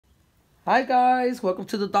Hi guys, welcome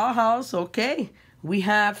to the Dollhouse. Okay, we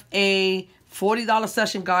have a $40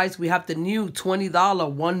 session, guys. We have the new $20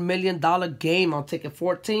 $1 million game on ticket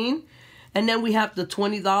 14. And then we have the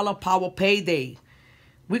 $20 Power Payday.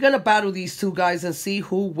 We're going to battle these two guys and see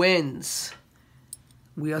who wins.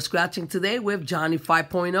 We are scratching today with Johnny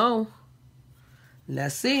 5.0.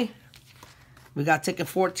 Let's see. We got ticket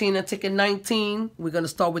 14 and ticket 19. We're going to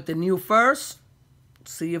start with the new first.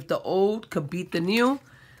 See if the old could beat the new.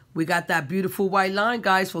 We got that beautiful white line,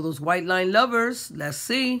 guys, for those white line lovers. Let's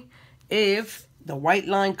see if the white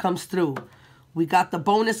line comes through. We got the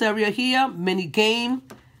bonus area here, mini game.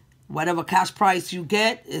 Whatever cash prize you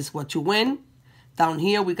get is what you win. Down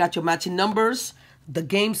here, we got your matching numbers. The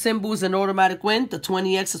game symbol is an automatic win. The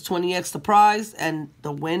 20x is 20x the prize, and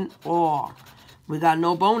the win all. We got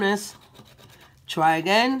no bonus. Try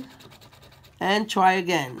again, and try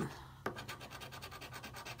again.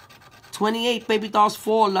 28, Baby Dolls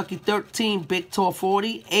 4, Lucky 13, Big Tall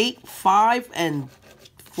 40, 8, 5, and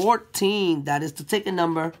 14. That is the ticket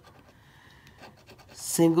number.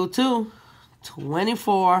 Single 2,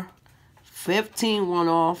 24, 15 one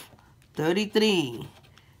off, 33,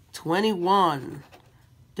 21,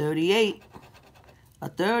 38, a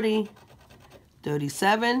 30,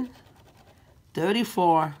 37,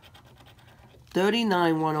 34,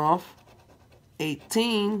 39 one off,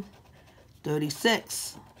 18,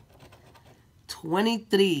 36,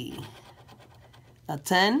 23, a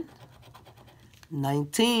 10,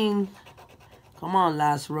 19, come on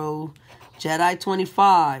last row, Jedi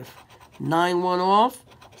 25, 9 one off,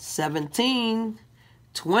 17,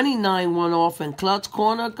 29 one off, and clutch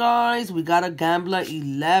corner, guys, we got a gambler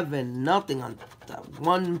 11, nothing on that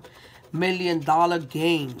 $1 million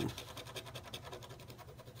game.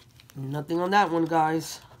 Nothing on that one,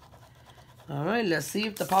 guys. All right, let's see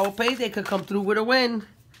if the Power Payday could come through with a win.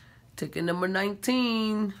 Ticket number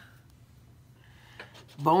 19.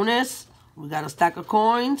 Bonus. We got a stack of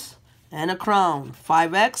coins and a crown.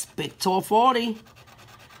 5x, Big Tall 40.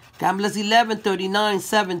 Gamblers 11, 39,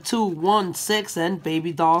 7, 2, 1, 6, and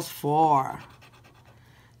Baby Dolls 4.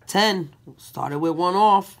 10. Started with one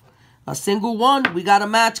off. A single one. We got a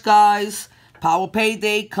match, guys. Power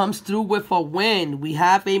Payday comes through with a win. We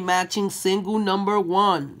have a matching single number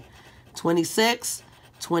 1. 26,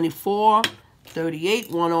 24,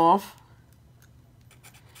 38 one off.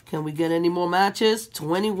 Can we get any more matches?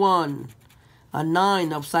 21. A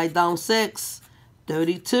 9, upside down 6.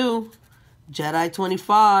 32. Jedi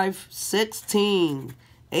 25. 16.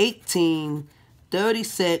 18.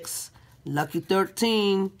 36. Lucky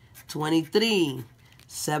 13. 23.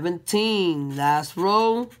 17. Last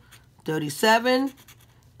row. 37.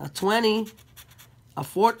 A 20. A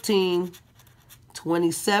 14.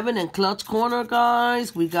 27, and clutch corner,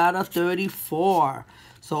 guys, we got a 34.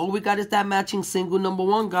 So all we got is that matching single number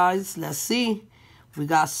 1, guys. Let's see. We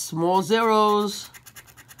got small zeros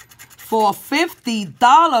for a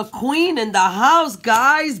 $50 queen in the house,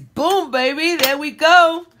 guys. Boom, baby. There we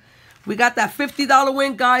go. We got that $50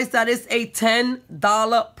 win, guys. That is a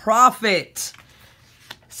 $10 profit.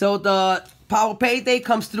 So the Power Payday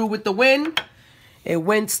comes through with the win. It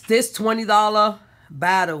wins this $20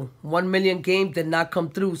 battle. 1 million game did not come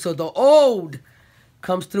through. So the old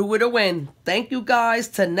comes through with a win. Thank you guys.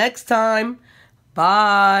 Till next time.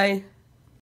 Bye.